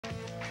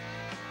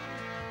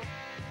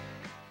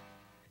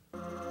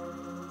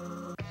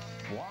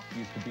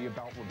to be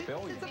about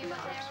rebellion. It's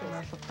a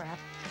commercial crap.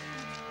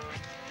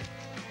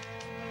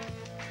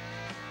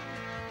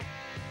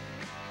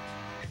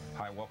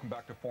 Hi, welcome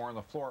back to Four on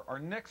the Floor. Our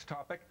next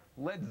topic,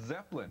 Led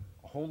Zeppelin.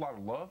 A whole lot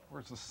of love, or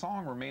does the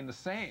song remain the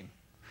same?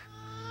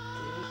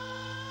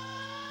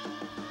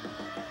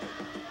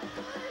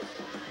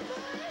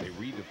 They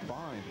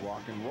redefined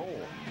rock and roll.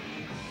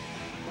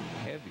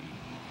 Heavy,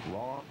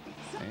 raw,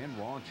 and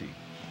raunchy.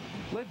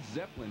 Led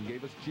Zeppelin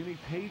gave us Jimmy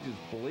Page's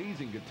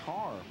blazing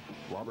guitar,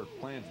 Robert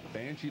Plant's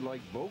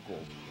banshee-like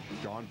vocals,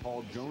 John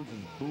Paul Jones's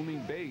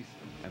booming bass,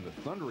 and the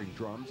thundering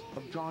drums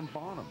of John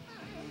Bonham.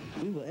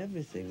 We were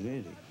everything,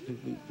 really.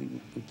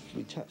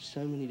 We touched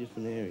so many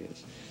different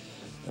areas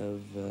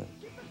of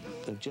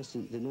just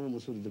the normal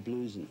sort of the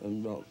blues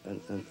and rock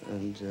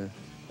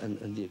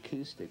and the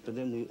acoustic, but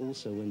then we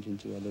also went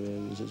into other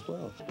areas as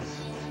well.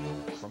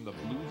 From the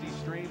bluesy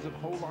strains of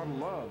Whole Lotta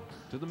Love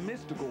to the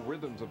mystical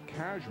rhythms of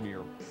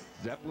Kashmir,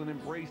 Zeppelin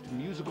embraced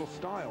musical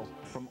styles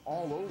from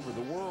all over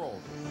the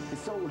world.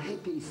 It's all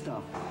hippie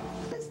stuff.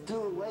 Let's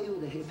do away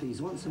with the hippies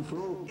once and for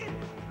all.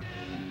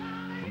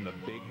 From the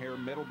big hair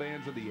metal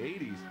bands of the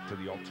 80s to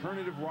the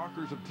alternative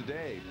rockers of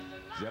today,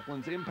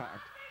 Zeppelin's impact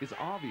is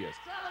obvious.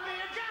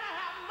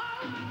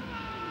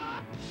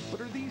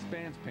 But are these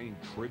bands paying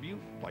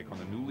tribute, like on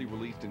the newly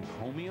released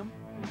Encomium?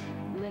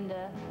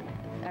 Linda,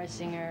 our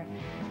singer,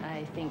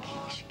 I think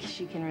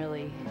she can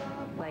really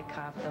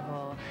cop the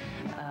whole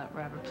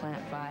Robert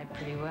Plant vibe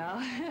pretty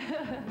well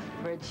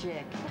for a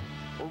chick.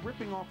 Or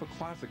ripping off a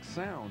classic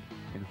sound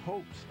in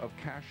hopes of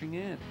cashing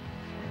in?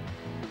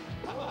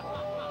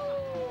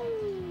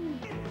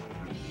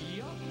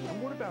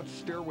 And what about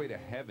Stairway to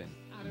Heaven,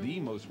 the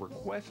most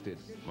requested,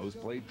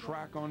 most played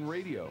track on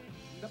radio?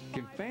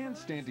 Can fans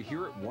stand to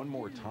hear it one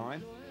more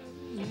time?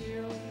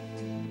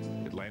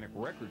 Atlantic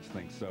Records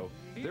thinks so.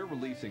 They're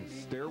releasing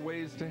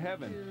Stairways to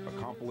Heaven,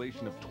 a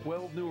compilation of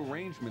 12 new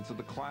arrangements of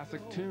the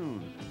classic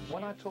tune.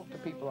 When I talk to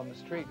people on the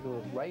street who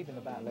are raving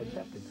about Led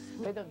Zeppelin,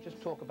 they don't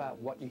just talk about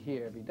what you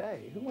hear every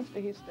day. Who wants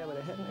to hear Stairway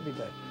to Heaven every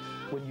day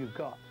when you've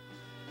got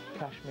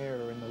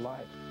Kashmir in the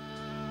light?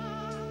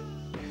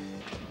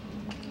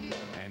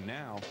 And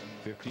now,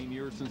 15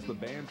 years since the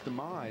band's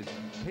demise,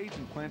 Page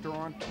and Plant are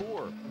on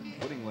tour,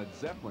 putting Led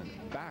Zeppelin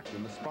back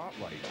in the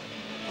spotlight.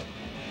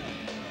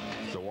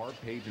 So are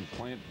Page and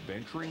Plant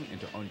venturing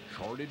into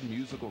uncharted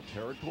musical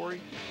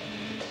territory?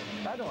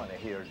 I don't want to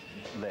hear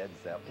Led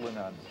Zeppelin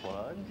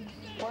unplugged.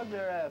 Plug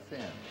their ass in.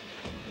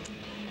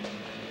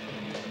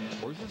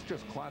 Or is this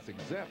just classic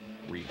Zepp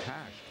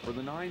rehashed for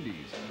the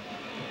 90s?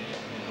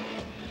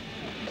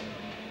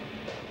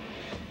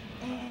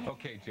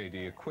 Okay,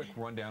 JD, a quick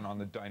rundown on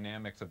the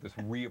dynamics of this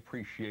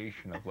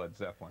reappreciation of Led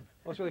Zeppelin.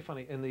 Well, it's really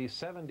funny. In the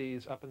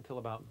 70s, up until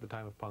about the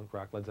time of punk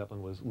rock, Led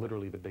Zeppelin was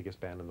literally the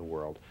biggest band in the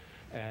world.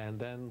 And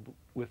then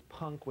with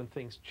punk, when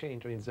things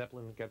changed, I mean,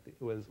 Zeppelin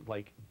was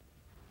like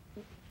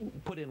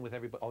put in with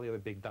all the other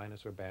big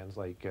dinosaur bands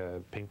like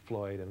Pink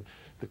Floyd and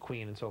the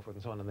Queen and so forth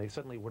and so on, and they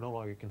suddenly were no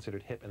longer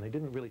considered hip, and they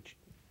didn't really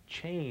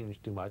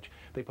change too much.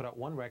 They put out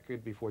one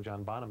record before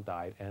John Bonham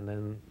died, and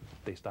then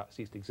they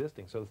ceased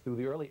existing. So through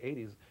the early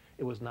 80s,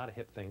 it was not a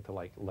hip thing to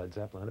like Led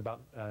Zeppelin. And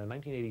about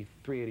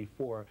 1983,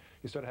 84,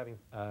 you started having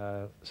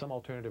some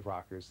alternative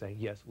rockers saying,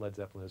 yes, Led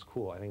Zeppelin is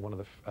cool. I think one of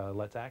the,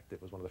 Let's Act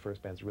It was one of the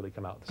first bands to really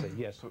come out and say,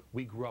 yes,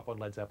 we grew up on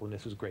Led Zeppelin,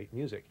 this is great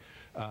music.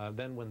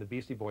 Then when the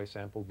Beastie Boys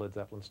sampled Led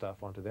Zeppelin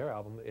stuff onto their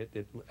album,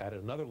 it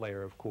added another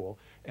layer of cool.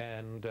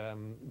 And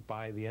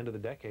by the end of the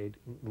decade,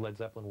 Led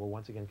Zeppelin were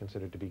once again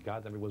considered to be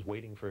gods. Everyone was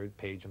waiting for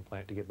Page and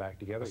Plant to get back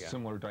together again. A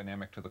similar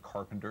dynamic to the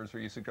Carpenters, are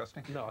you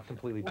suggesting? No, a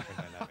completely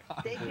different dynamic.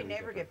 They can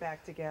never get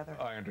back together.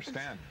 I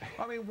understand.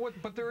 I mean,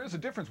 but there is a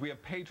difference. We have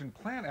Page and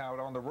Plant out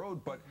on the road,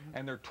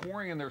 and they're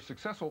touring and they're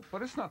successful,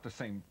 but it's not the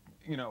same,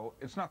 you know,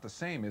 it's not the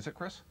same, is it,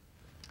 Chris?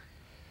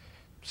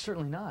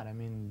 Certainly not. I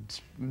mean,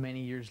 it's many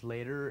years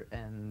later,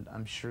 and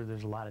I'm sure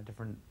there's a lot of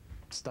different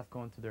stuff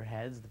going through their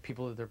heads. The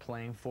people that they're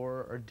playing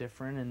for are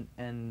different,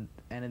 and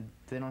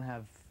they don't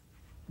have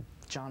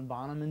John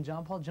Bonham and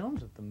John Paul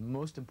Jones with them,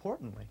 most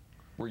importantly.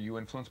 Were you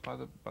influenced by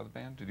the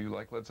band? Did you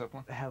like Led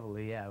Zeppelin?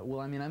 Heavily, yeah. Well,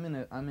 I mean, I'm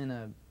in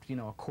a you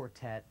know, a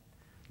quartet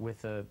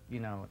with a, you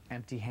know,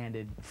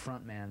 empty-handed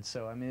frontman.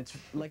 So I mean, it's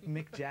like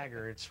Mick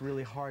Jagger. It's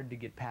really hard to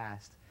get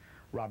past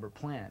Robert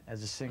Plant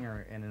as a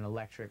singer in an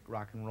electric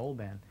rock and roll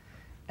band.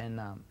 And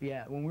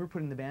yeah, when we were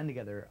putting the band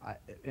together,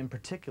 in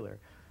particular,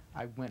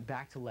 I went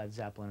back to Led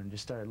Zeppelin and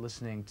just started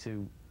listening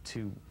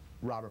to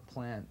Robert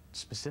Plant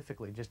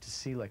specifically, just to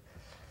see, like,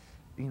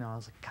 you know, I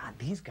was like, God,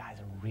 these guys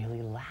are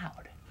really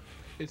loud.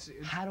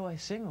 How do I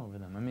sing over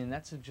them? I mean,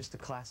 that's just a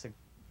classic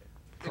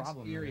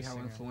problem. It's eerie how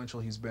influential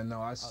he's been,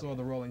 though. I saw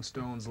the Rolling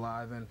Stones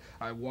live, and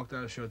I walked out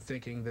of the show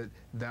thinking that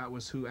that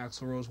was who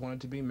Axl Rose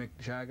wanted to be, Mick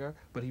Jagger.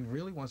 But he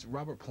really wants.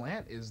 Robert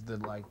Plant is the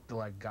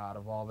god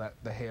of all that,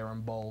 the hair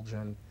and bulge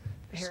and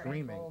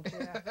screaming, and bulge,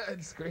 yeah.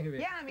 and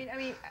screaming. Yeah, I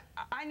mean,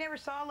 I never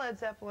saw Led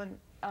Zeppelin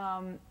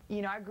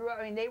you know, I grew up,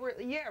 I mean, they were,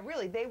 yeah,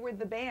 really, they were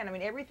the band. I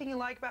mean, everything you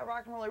like about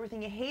rock and roll,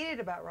 everything you hated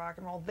about rock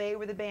and roll, they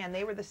were the band.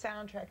 They were the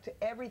soundtrack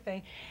to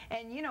everything.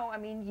 And, you know, I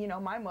mean, you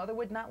know, my mother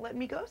would not let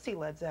me go see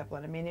Led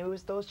Zeppelin. I mean, it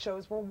was, those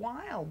shows were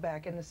wild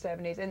back in the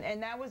 70s.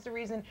 And that was the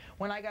reason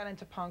when I got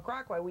into punk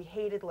rock, why we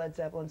hated Led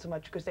Zeppelin so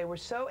much, because they were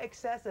so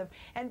excessive.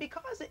 And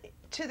because,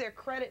 to their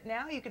credit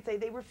now, you could say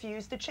they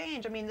refused to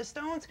change. I mean, the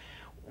Stones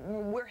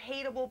were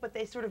hateable, but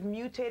they sort of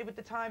mutated with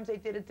the times. They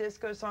did a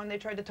disco song, they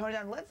tried to tone it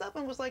down. Led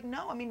Zeppelin was like,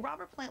 no. I mean,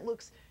 Robert Plant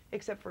looks,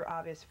 except for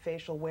obvious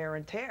facial wear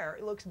and tear,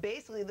 it looks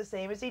basically the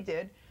same as he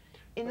did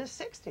in the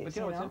 60s. But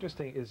you know what's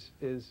interesting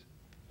is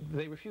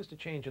they refused to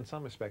change in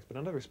some respects, but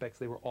in other respects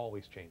they were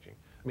always changing.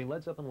 I mean,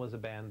 Led Zeppelin was a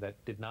band that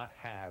did not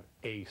have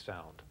a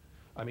sound.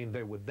 I mean,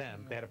 they were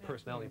them. They had a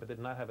personality, but they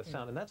did not have a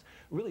sound. And that's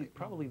really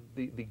probably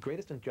the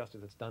greatest injustice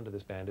that's done to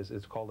this band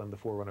is call them the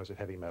forerunners of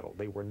heavy metal.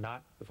 They were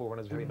not the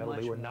forerunners of heavy metal.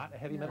 They were not a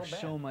heavy metal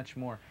band. So much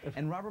more.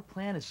 And Robert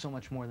Plant is so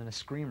much more than a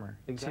screamer,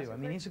 too. I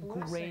mean, he's a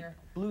great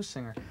blues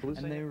singer.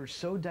 And they were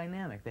so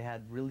dynamic. They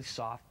had really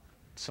soft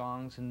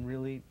songs and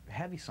really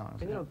heavy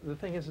songs. And, you know, the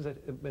thing is that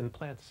in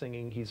Plant's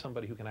singing, he's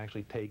somebody who can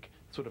actually take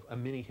sort of a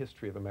mini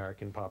history of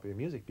American popular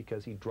music,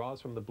 because he draws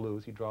from the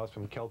blues, he draws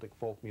from Celtic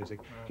folk music,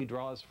 he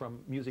draws from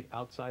music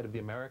outside of the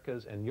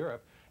Americas and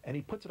Europe, and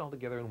he puts it all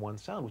together in one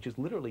sound, which is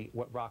literally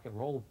what rock and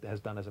roll has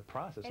done as a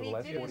process over the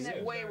last 40 years. And he did it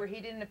in that way where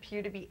he didn't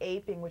appear to be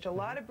aping, which a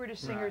lot of British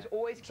singers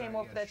always came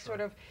off that sort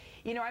of,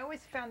 you know, I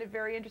always found it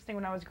very interesting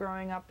when I was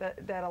growing up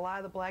that a lot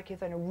of the black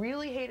kids I know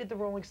really hated the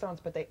Rolling Stones,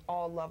 but they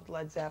all loved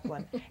Led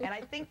Zeppelin. And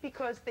I think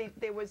because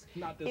there was...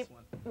 Not this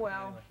one.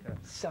 Well,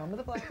 some of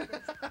the black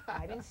kids,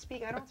 I don't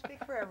speak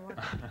for everyone.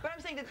 But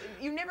I'm saying that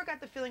you never got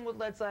the feeling with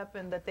Led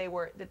Zeppelin that they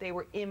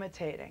were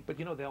imitating. But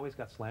you know, they always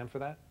got slammed for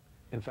that.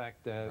 In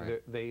fact,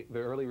 the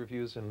early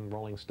reviews in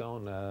Rolling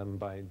Stone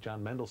by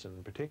John Mendelsohn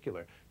in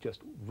particular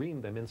just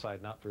reamed them inside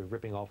and out for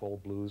ripping off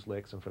old blues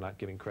licks and for not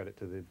giving credit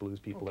to the blues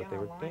people that they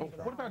were paying.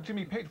 What about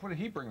Jimmy Page? What did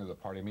he bring to the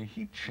party? I mean,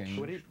 he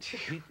changed.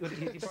 He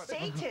brought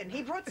Satan.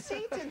 He brought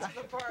Satan to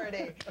the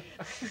party.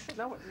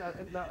 No,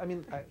 I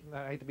mean,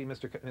 I hate to be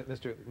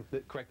Mr.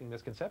 correcting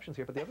misconceptions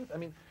here, but the other, I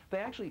mean, they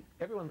actually,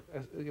 everyone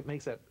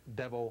makes that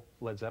devil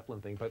Led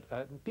Zeppelin thing, but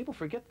people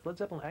forget Led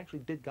Zeppelin actually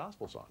did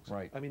gospel songs.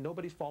 Right. I mean,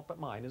 Nobody's Fault But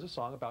Mine is a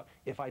song about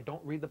if I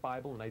don't read the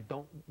Bible and I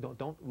don't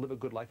live a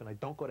good life and I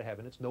don't go to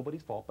heaven, it's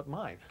nobody's fault but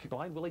mine.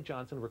 Blind Willie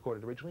Johnson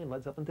recorded originally, and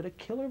Led Zeppelin did a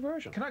killer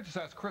version. Can I just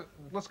ask, Chris,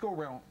 let's go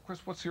around.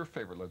 Chris, what's your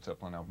favorite Led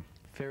Zeppelin album?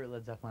 Favorite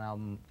Led Zeppelin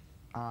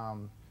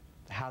album?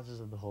 Houses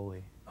of the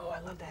Holy. Oh,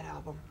 I love that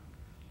album.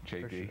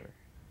 JD? Sure.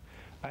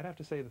 I'd have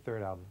to say the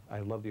third album. I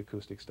love the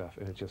acoustic stuff,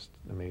 and it's just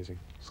amazing.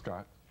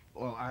 Scott?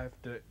 Well, I have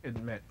to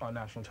admit, on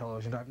national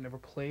television, I've never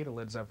played a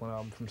Led Zeppelin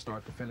album from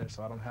start to finish,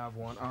 so I don't have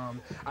one.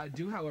 I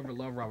do, however,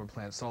 love Robert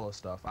Plant's solo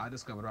stuff. I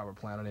discovered Robert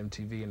Plant on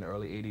MTV in the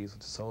early 80s with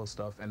the solo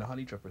stuff and the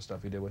Honey Dripper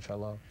stuff he did, which I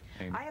love.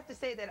 I have to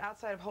say that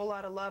outside of Whole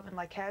Lotta Love and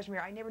like Kashmir,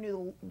 I never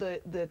knew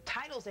the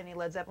titles to any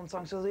Led Zeppelin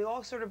songs, so they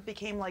all sort of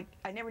became like,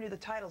 I never knew the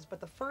titles, but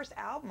the first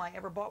album I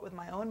ever bought with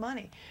my own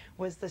money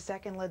was the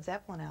second Led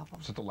Zeppelin album.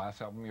 Was it the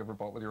last album you ever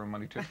bought with your own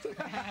money, too?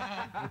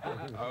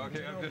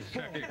 Okay, I'm just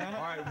checking.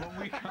 All right, when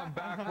we come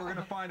back, we're going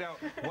to find out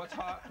what's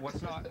hot,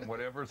 what's not, and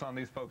whatever's on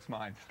these folks'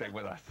 minds. Stay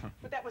with us.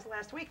 But that was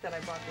last week that I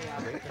bought the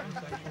album.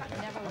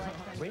 Never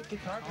liked them. Great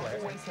guitar player.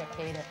 Always have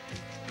hated it.